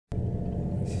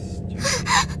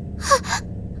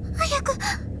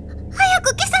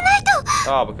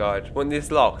Oh my god. When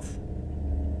this locked?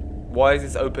 Why is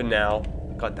this open now?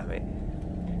 God damn it.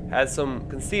 Had some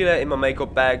concealer in my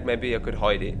makeup bag. Maybe I could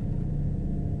hide it.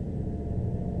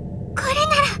 これなら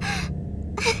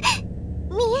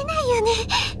見えないよね。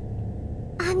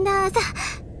あんなあざ、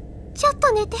ちょっ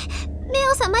と寝て目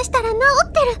を覚ましたら治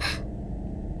ってる。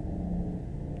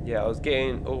 Yeah, I was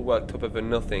getting all worked up over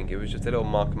nothing. It was just a little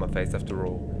mark on my face after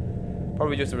all.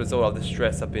 Probably just a result of the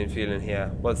stress I've been feeling here.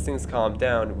 Once things calm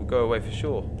down, it will go away for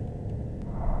sure.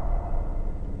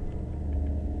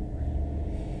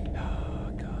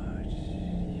 Oh god.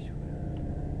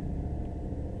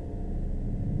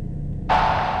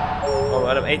 Oh,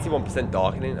 and I'm 81%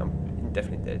 darkening. I'm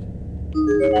definitely dead.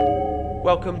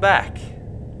 Welcome back.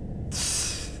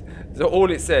 So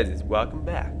all it says is welcome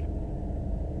back.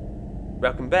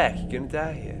 Welcome back. You're gonna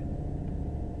die here.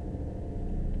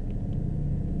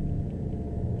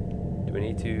 Do we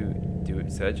need to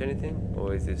search anything,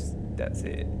 or is this that's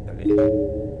it?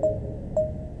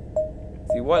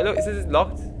 See why? Look, it says it's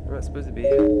locked. I'm not supposed to be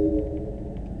here.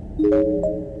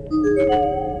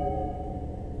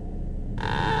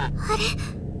 あれ、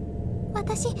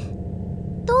私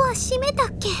ドア閉めたっ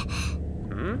け？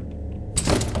 Hmm?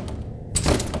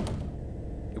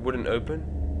 It wouldn't open,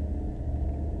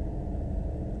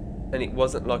 and it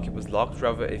wasn't like it was locked.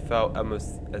 Rather, it felt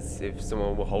almost as if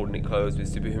someone were holding it closed with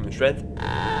superhuman strength.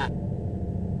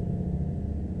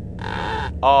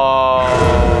 Oh.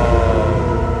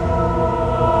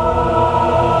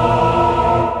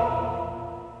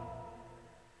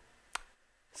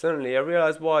 Suddenly, I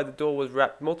realized why the door was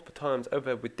wrapped multiple times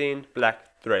over with thin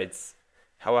black threads.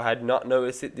 How I had not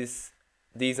noticed it these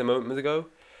a moment ago.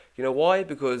 You know why?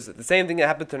 Because the same thing that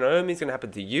happened to Naomi is going to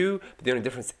happen to you, but the only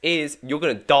difference is you're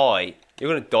going to die. You're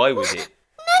going to die with it.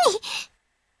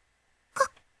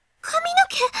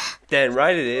 Damn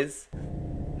right it is.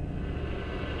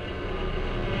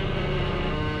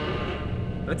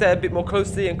 Looked at it a bit more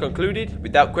closely and concluded,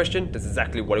 without question, that's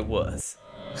exactly what it was.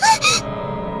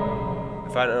 I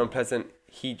found an unpleasant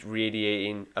heat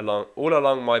radiating all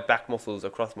along my back muscles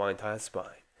across my entire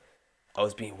spine. I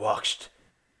was being watched.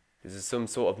 There was some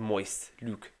sort of moist,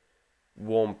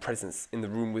 warm presence in the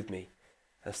room with me,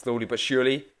 and slowly but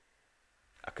surely,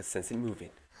 I could sense it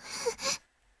moving.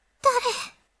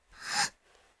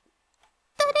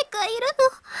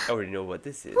 I already know what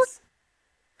this is.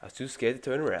 I was too scared to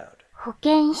turn around. Oh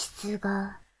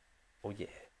yeah.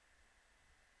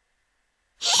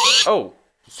 Oh,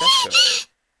 Sasha.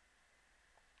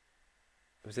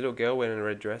 It was a little girl wearing a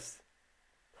red dress.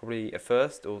 Probably a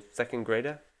first or second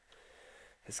grader.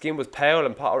 Her skin was pale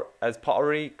and as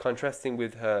pottery, contrasting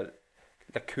with her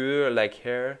lacquer-like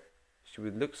hair. She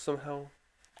would look somehow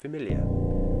familiar.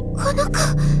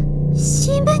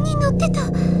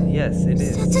 Yes, it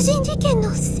is. Of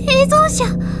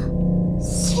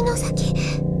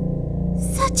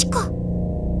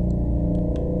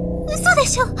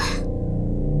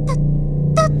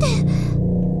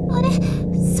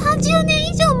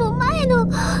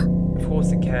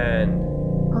course it can.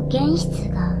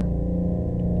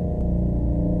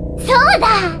 そうだ！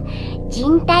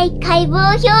人体解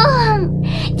剖標本！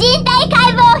人体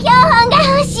解剖標本が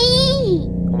欲しい！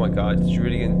 Oh my god, did you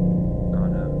really get... Oh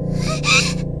no.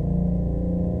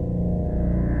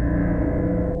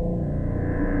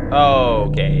 Oh,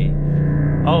 okay.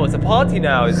 Oh, it's a party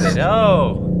now, is it?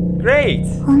 Oh, great!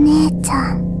 お姉ち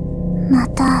ゃん、ま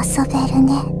た遊べる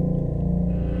ね。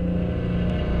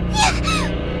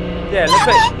Yeah,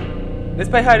 let's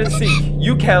play hide and seek.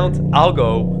 You count, I'll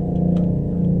go.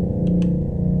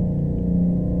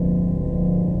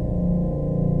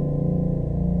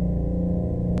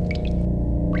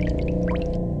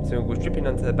 Something was dripping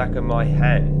onto the back of my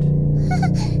hand.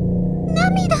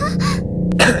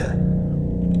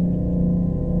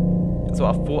 That's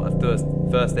what I thought at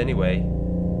first anyway.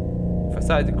 If I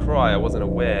started to cry, I wasn't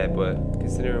aware, but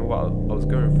considering what I was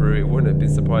going through, it wouldn't have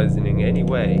been surprising in any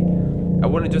way. I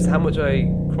wonder just how much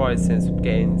I cried since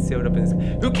getting sealed up in this.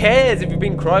 Who cares if you've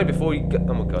been cried before you got...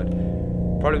 Oh my god.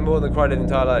 Probably more than cried an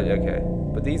entire life. Okay.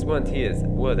 But these weren't tears,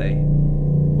 were they?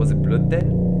 Was it blood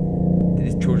then? Did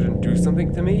these children do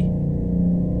something to me?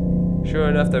 Sure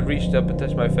enough, they reached up and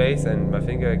touched my face, and my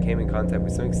finger came in contact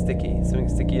with something sticky. Something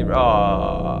sticky.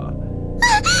 Ah.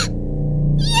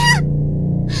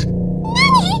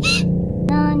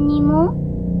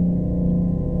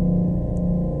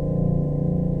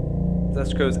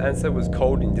 Sachiko's answer was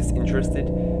cold and disinterested,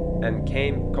 and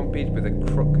came accompanied with a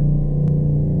crook,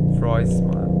 fried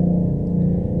smile.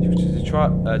 She was just a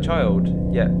child,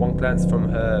 yet one glance from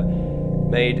her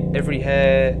made every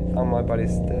hair on my body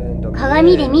stand on the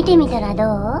鏡で見てみたらど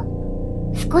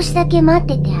う？少しだけ待っててあげる。 Oh, 鏡で見てみたらどう？少しだけ待っててあげる。 okay. 鏡で見てみたらどう？少しだけ待っててあげる。 Okay. 鏡で見てみたらどう？少しだけ待って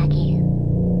てあげる。 少しだけ待っててあげる。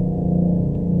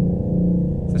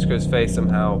Setsuko's face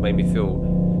somehow made me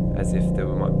feel as if there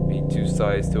might be two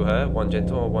sides to her, one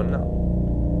gentle or one not.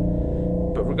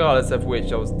 But regardless of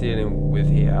which I was dealing with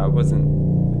here, I wasn't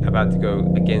about to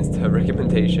go against her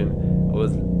recommendation. I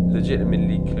was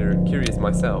legitimately curious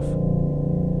myself.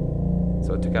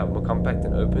 So I took out my compact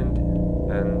and opened,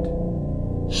 and...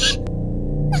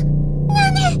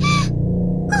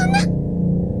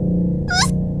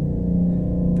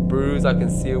 The bruise I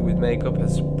concealed with makeup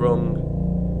has sprung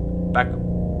back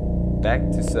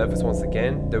to surface once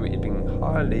again, though it had been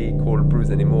hardly called a bruise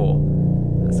anymore.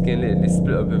 The skin literally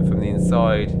split open from the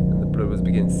inside, and the blood was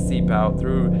beginning to seep out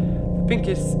through the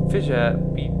pinkish fissure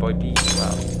bead by bead.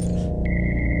 Wow.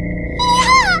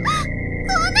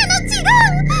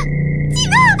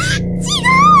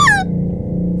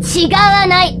 違わ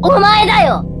ない、お前だ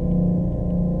よ。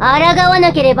抗わ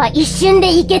なければ一瞬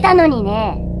でいけたのに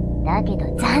ね。だけ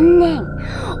ど残念。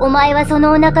お前はそ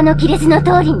のお腹の亀裂の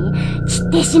通りに散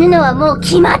って死ぬのはもう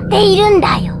決まっているん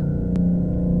だよ。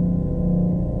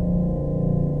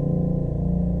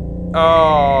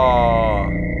Ah.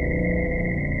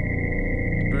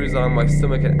 The bruise on my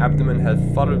stomach and abdomen had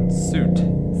followed suit,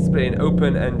 splitting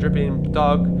open and dripping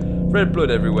dark red blood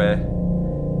everywhere.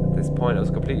 At this point, I was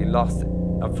completely lost.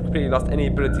 I've completely lost any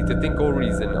ability to think or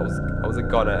reason. I was a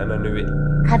goner and I knew it.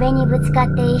 壁にぶつか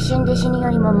って一瞬で死ぬよ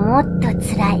りももっと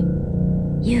辛い。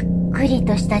ゆっくり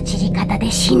とした散り方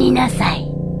で死になさい。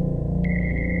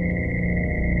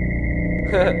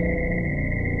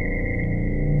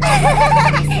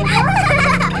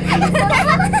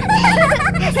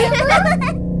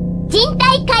人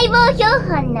体解剖標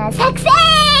本の作成。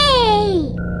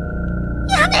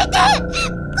やめて！来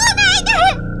ないで！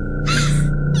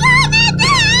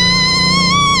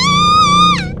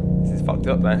 This is fucked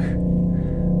up, man.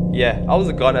 Yeah, I was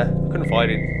a goner. I couldn't fight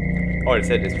it. I already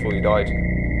said this before you died. I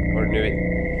already knew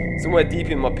it. Somewhere deep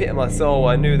in my pit of my soul,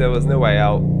 I knew there was no way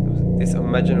out. This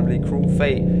unimaginably cruel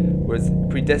fate was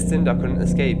predestined. I couldn't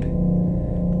escape.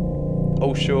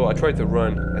 Oh sure, I tried to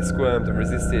run. I squirmed and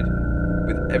resisted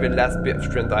with every last bit of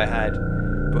strength I had.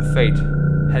 But fate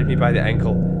had me by the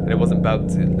ankle, and it wasn't about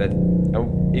to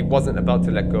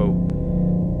let go.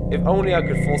 If only I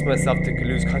could force myself to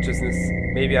lose consciousness,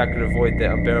 maybe I could avoid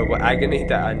the unbearable agony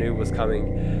that I knew was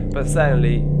coming. But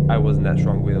sadly, I wasn't that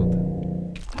strong-willed.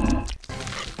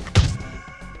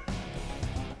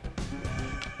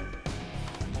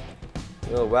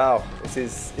 Oh wow,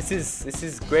 this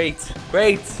is great.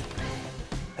 I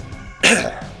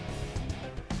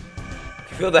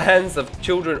can feel the hands of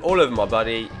children all over my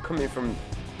body, coming from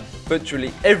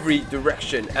virtually every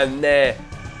direction, and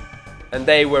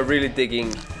they were really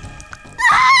digging.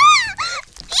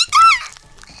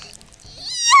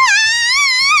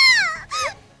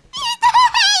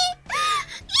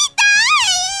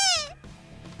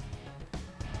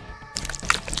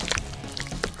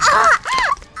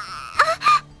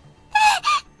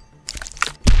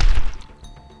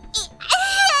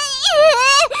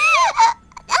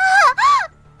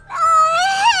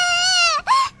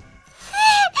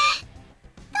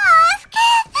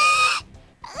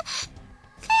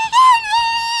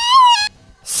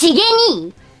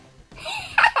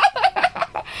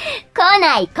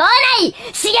来ない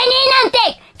しげねえなんて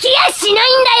来やしない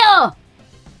んだよ。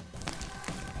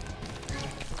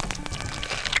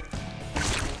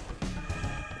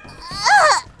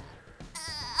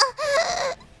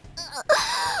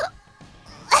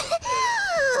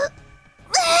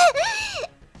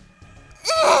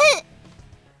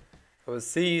 I was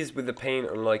seized with the pain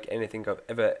unlike anything I've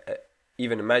ever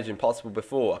even imagined possible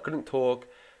before. I couldn't talk,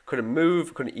 couldn't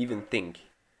move, couldn't even think.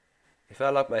 It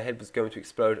felt like my head was going to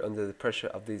explode under the pressure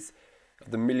of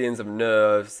the millions of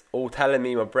nerves, all telling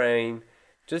me, my brain,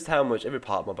 just how much every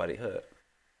part of my body hurt.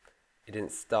 It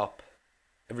didn't stop.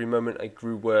 Every moment I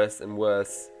grew worse and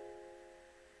worse.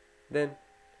 Then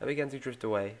I began to drift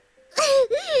away.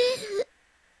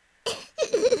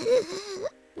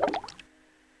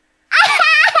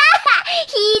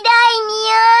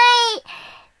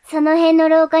 その辺の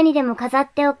廊下にでも飾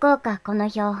っておこうか、この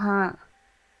標本。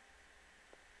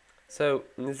 So,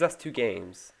 in these last two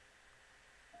games,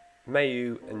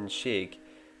 Mayu and Shig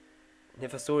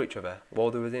never saw each other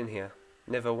while they were in here.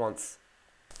 Never once.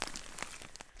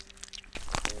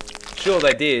 Sure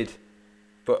they did,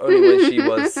 but only when she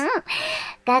was...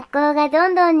 学校がど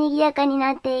んどん賑やかに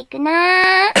なっていく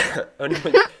な。 only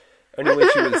when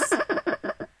she was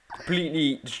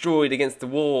completely destroyed against the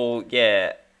wall.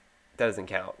 Yeah, that doesn't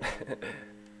count. I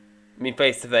mean,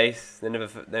 face to face, they never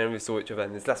saw each other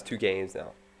in these last two games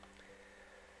now.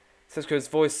 Setsuko's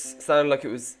voice sounded like it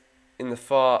was in the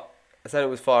far I said it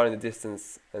was far in the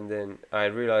distance, and then I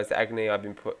realized the agony I'd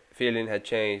been feeling had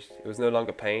changed. It was no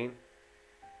longer pain,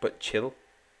 but chill.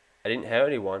 I didn't hurt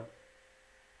anyone.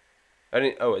 I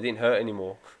didn't hurt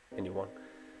anyone.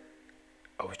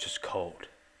 I was just cold.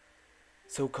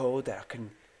 So cold that I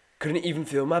couldn't even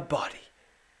feel my body.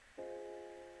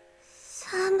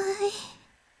 寒い。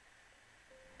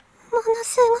もの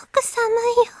すごく寒い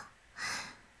よ。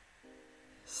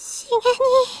しげに。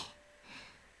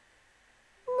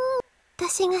もう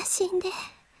私が死んで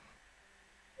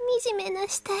惨めな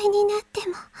死体になって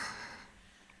も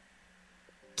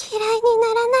嫌いに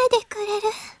ならないでくれる？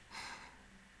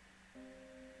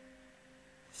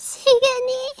しげに。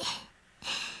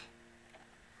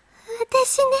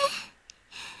私ね、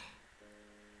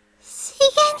しげに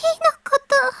のこ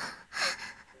と。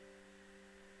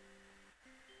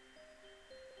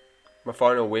My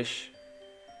final wish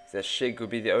is that Shig would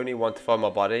be the only one to find my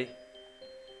body.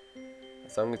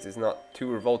 As long as it's not too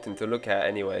revolting to look at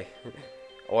anyway.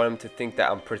 I want him to think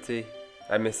that I'm pretty.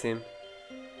 I miss him.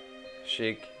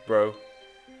 Shig, bro.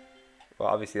 Well,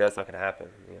 obviously that's not gonna happen.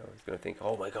 You know, he's gonna think,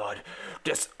 oh my god,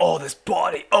 this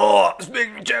body, oh, this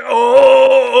big check,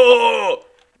 oh.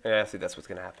 Yeah, see, that's what's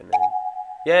gonna happen. Then.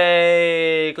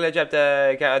 Yay! Clear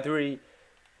chapter, encounter 3.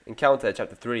 Encounter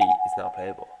chapter 3 is now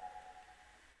playable.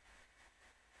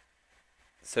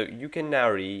 So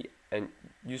Yukinari and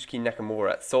Yusuke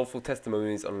Nakamura, soulful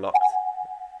testimonies unlocked.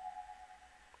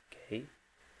 Okay.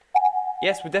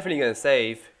 Yes, we're definitely gonna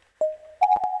save.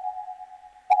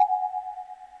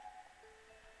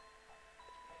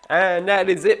 And that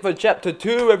is it for chapter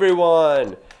 2,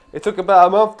 everyone. It took about a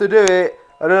month to do it.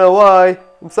 I don't know why.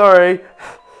 I'm sorry.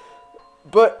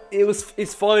 But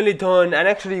it's finally done, and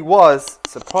actually was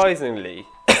surprisingly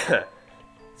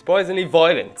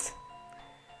violent.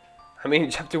 I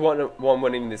mean, chapter 1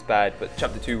 wasn't even this bad, but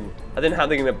chapter 2, I don't know how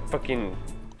they're gonna fucking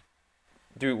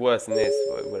do it worse than this.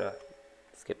 But we're gonna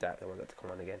skip that. I want that to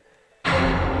come on again.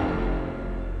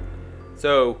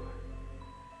 So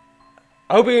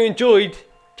I hope you enjoyed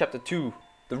chapter 2,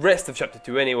 the rest of chapter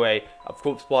 2 anyway, of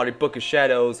Corpse Party, Book of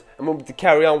Shadows, and we'll to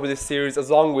carry on with this series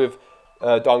along with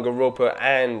Danganronpa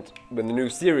and with the new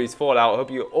series Fallout. I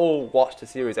hope you all watch the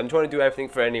series. I'm trying to do everything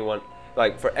for anyone,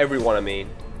 like for everyone I mean.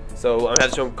 So I'm gonna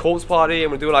have to show Corpse Party,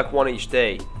 and we'll do like one each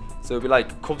day. So it'll be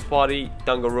like Corpse Party,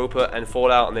 Danganronpa, and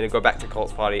Fallout, and then it'll go back to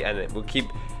Corpse Party, and we'll keep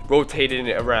rotating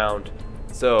it around.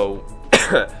 So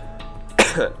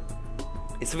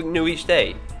it's something new each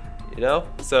day, you know.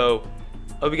 So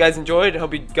hope you guys enjoyed. I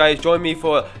hope you guys join me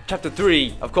for chapter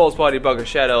 3 of Corpse Party, Book of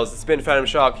Shadows. It's been Phantom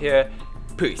Shark here.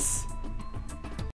 Peace.